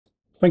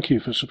Thank you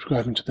for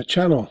subscribing to the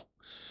channel,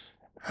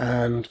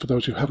 and for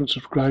those who haven't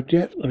subscribed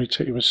yet, only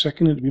take you a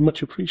second, it'd be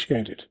much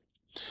appreciated.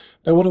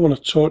 Now what I want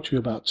to talk to you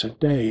about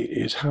today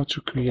is how to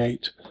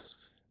create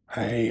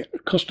a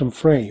custom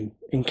frame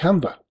in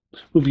Canva.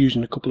 We'll be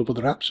using a couple of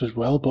other apps as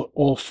well, but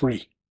all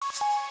free.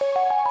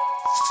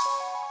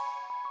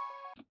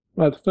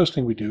 Right, the first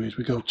thing we do is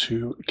we go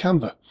to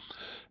Canva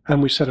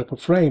and we set up a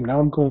frame. Now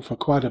I'm going for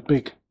quite a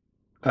big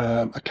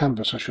a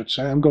canvas, I should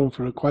say. I'm going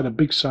for quite a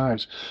big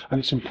size, and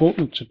it's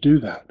important to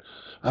do that.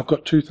 I've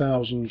got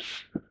 2000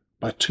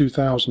 by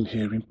 2000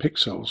 here in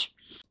pixels.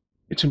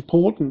 It's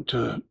important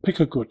to pick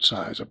a good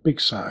size, a big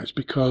size,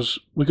 because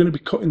we're going to be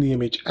cutting the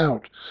image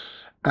out,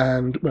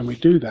 and when we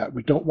do that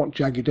we don't want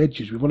jagged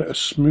edges. We want it as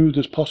smooth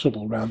as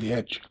possible around the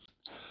edge.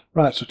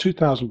 Right, so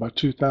 2000 by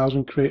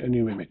 2000, create a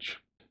new image.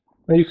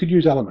 Now you could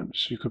use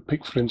elements. You could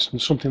pick, for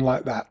instance, something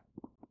like that.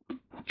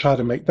 Try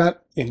to make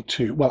that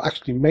into, well,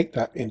 actually make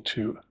that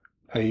into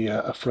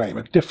a frame,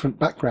 a different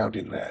background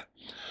in there.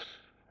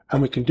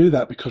 And we can do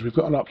that because we've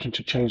got an option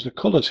to change the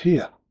colors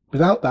here.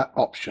 Without that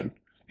option,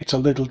 it's a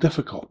little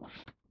difficult.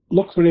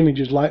 Look for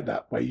images like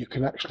that where you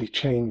can actually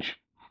change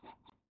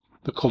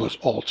the colors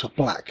all to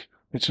black.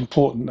 It's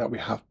important that we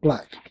have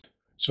black.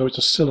 So it's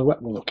a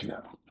silhouette we're looking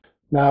at.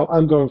 Now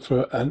I'm going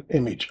for an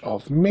image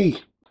of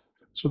me.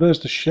 So there's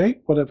the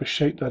shape, whatever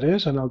shape that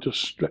is, and I'll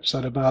just stretch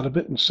that about a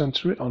bit and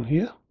center it on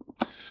here.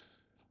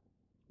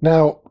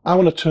 Now I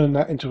want to turn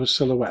that into a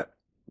silhouette.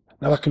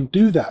 Now I can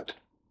do that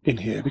in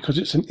here because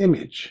it's an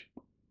image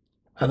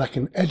and I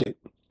can edit,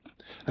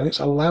 and it's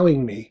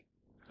allowing me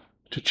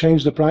to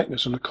change the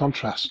brightness and the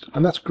contrast,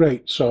 and that's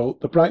great. So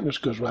the brightness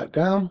goes right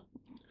down,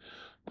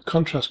 the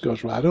contrast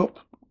goes right up,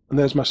 and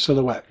there's my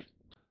silhouette.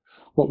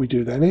 What we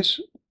do then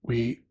is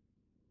we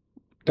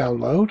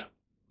download,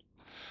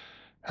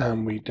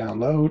 and we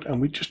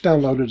just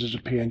download it as a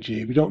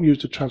PNG. We don't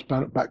use the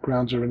transparent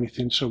backgrounds or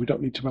anything, so we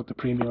don't need to have the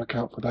premium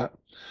account for that.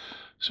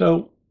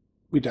 So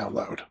we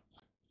download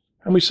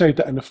and we save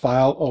that in a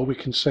file, or we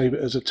can save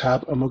it as a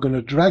tab, and we're going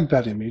to drag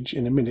that image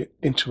in a minute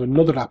into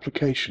another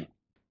application.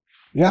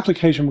 The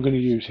application we're going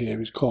to use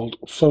here is called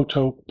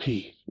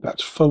Photopea.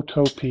 That's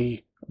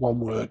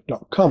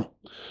photopea.com,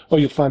 or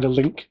you'll find a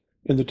link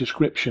in the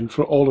description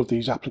for all of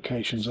these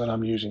applications that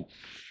I'm using.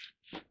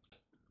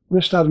 We're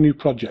going to start a new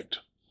project.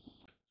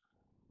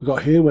 We've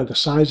got here where the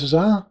sizes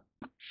are.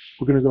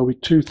 We're going to go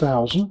with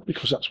 2000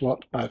 because that's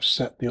what I've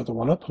set the other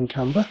one up on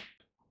Canva.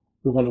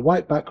 We want a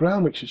white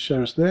background, which it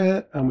shows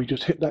there, and we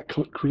just hit that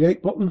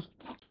create button.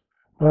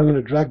 And I'm going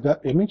to drag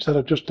that image that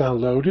I've just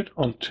downloaded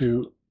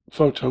onto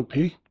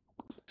Photopea.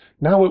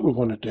 Now what we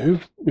want to do,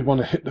 we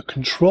want to hit the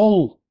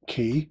Control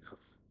key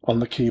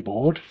on the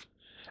keyboard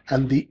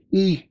and the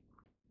E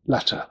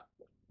letter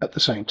at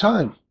the same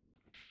time.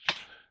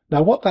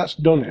 Now what that's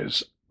done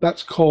is,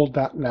 that's called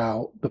that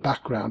now the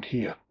background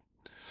here.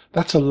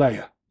 That's a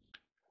layer.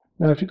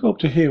 Now if you go up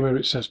to here where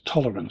it says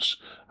tolerance,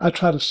 I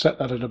try to set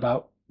that at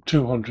about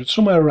 200,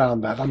 somewhere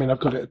around that. I mean, I've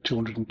got it at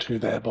 202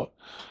 there, but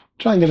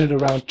try and get it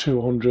around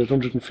 200,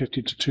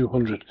 150 to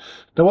 200.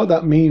 Now what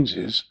that means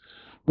is,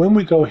 when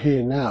we go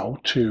here now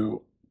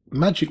to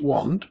Magic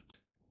Wand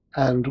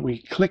and we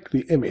click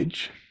the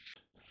image,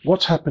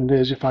 what's happened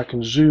is, if I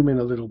can zoom in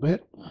a little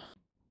bit,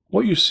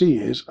 what you see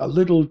is a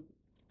little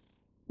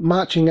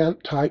marching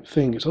ant type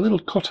thing. It's a little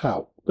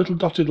cutout, little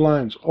dotted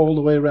lines all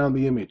the way around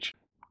the image.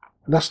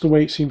 And that's the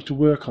way it seems to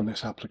work on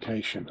this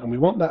application, and we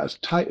want that as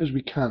tight as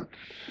we can.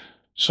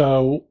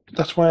 So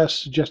that's why I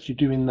suggest you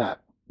doing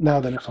that. Now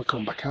then, if I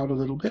come back out a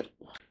little bit,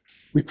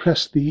 we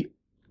press the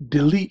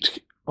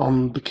delete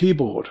on the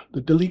keyboard,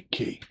 the delete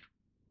key.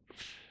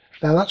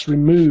 Now that's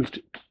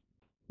removed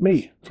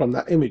me from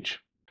that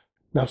image.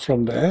 Now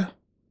from there,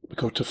 we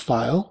go to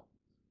File,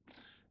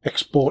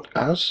 Export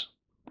as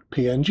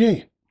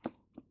PNG,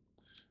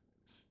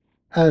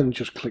 and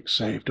just click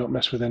Save. Don't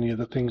mess with any of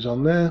the things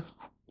on there.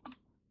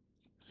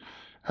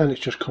 And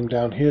it's just come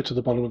down here to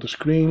the bottom of the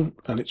screen,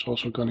 and it's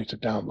also gone into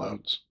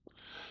downloads.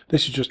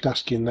 This is just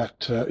asking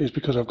that is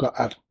because I've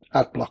got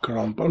ad blocker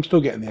on, but I'm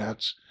still getting the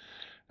ads,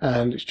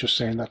 and it's just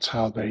saying that's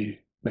how they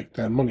make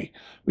their money,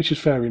 which is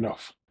fair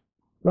enough.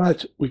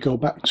 Right, we go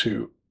back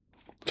to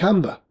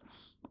Canva,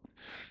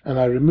 and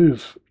I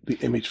remove the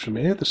image from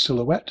here, the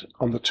silhouette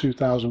on the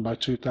 2000 by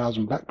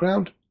 2000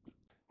 background,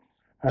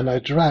 and I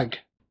drag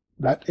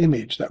that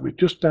image that we've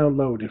just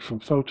downloaded from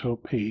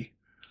Photopea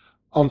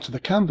onto the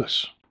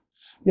canvas.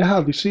 You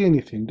hardly see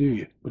anything, do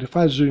you? But if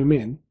I zoom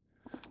in,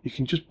 you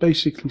can just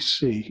basically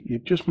see, you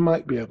just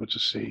might be able to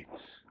see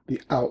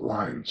the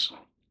outlines.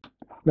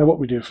 Now what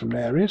we do from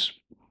there is,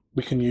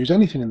 we can use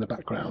anything in the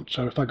background.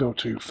 So if I go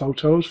to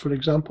Photos, for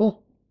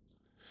example,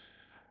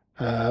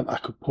 I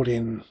could put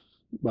in,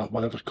 well,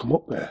 whatever's come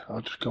up there.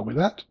 I'll just go with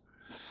that.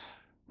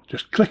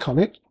 Just click on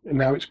it, and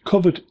now it's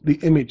covered the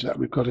image that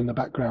we've got in the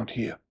background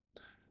here.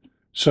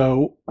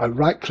 So I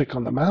right click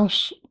on the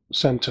mouse,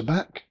 send to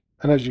back,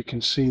 and as you can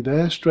see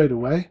there, straight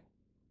away,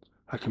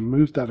 I can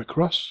move that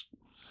across,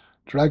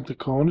 drag the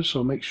corner,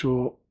 so make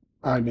sure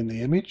I'm in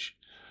the image,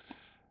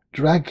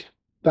 drag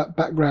that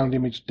background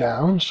image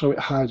down so it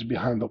hides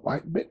behind the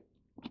white bit,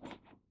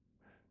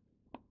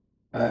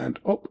 and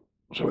up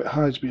so it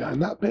hides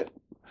behind that bit.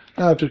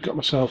 Now I've just got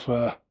myself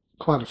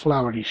quite a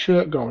flowery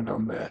shirt going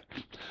on there,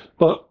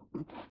 but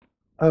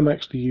I'm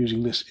actually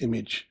using this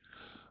image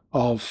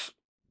of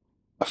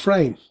a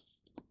frame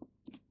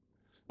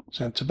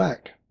centre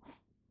back,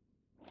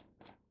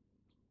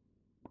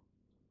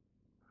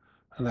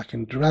 and I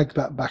can drag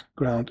that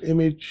background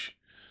image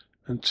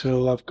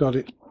until I've got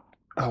it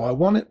how I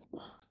want it.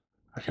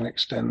 I can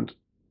extend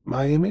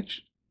my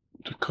image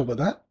to cover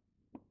that.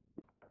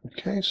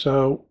 Okay,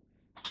 so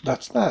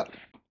that's that.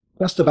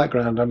 That's the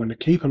background I'm going to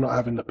keep. I'm not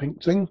having the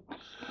pink thing.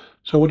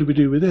 So what do we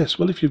do with this?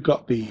 Well, if you've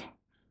got the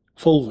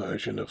full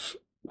version of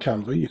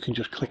Canva, you can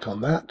just click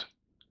on that,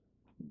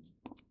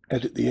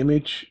 edit the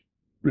image,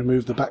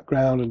 remove the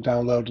background and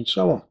download and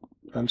so on,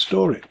 and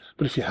store it.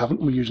 But if you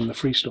haven't, we're using the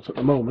free stuff at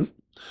the moment.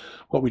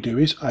 What we do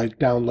is I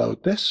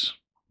download this.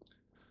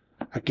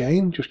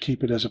 Again, just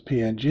keep it as a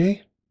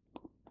PNG.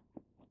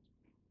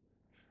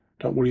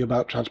 Don't worry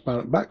about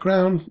transparent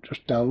background,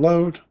 just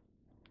download.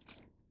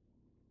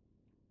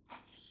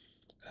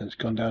 And it's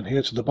gone down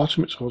here to the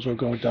bottom. It's also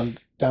going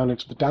down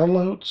into the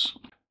downloads.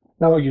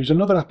 Now I'll use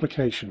another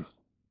application.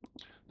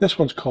 This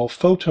one's called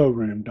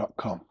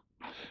photoroom.com.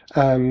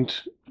 And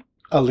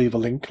I'll leave a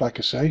link, like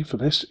I say, for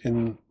this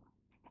in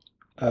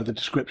the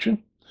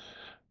description.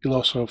 You'll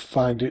also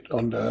find it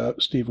under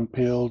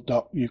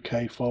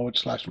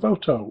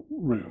stephenpeel.uk/photo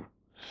room.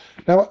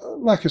 Now,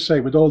 like I say,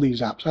 with all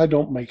these apps, I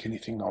don't make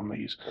anything on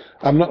these.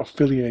 I'm not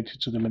affiliated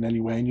to them in any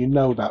way, and you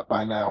know that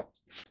by now.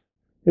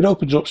 It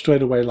opens up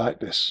straight away like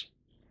this.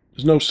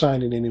 There's no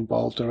signing in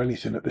involved or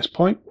anything at this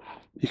point.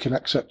 You can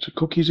accept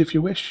cookies if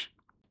you wish.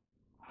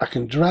 I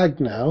can drag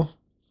now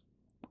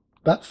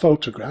that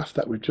photograph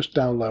that we've just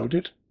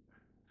downloaded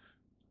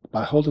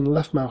by holding the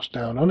left mouse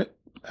down on it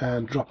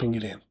and dropping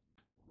it in.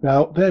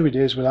 Now, there it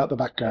is without the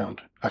background.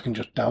 I can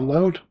just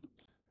download,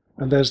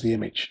 and there's the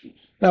image.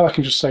 Now I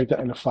can just save that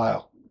in a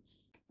file.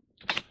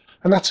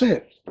 And that's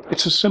it.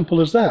 It's as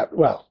simple as that.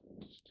 Well,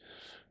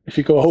 if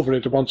you go over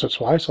it once or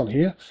twice on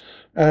here.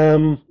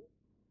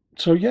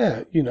 So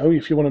yeah, you know,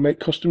 if you want to make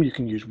custom, you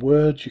can use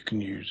words, you can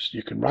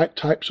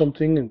type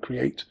something and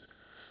create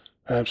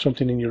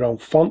something in your own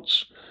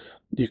fonts.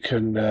 You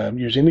can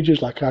use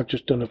images like I've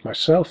just done of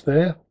myself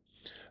there,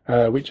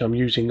 which I'm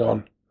using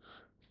on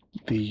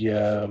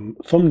the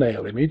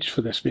thumbnail image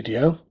for this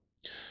video.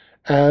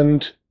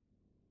 And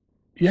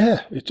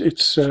yeah,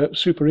 it's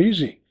super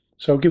easy.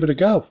 So give it a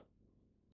go.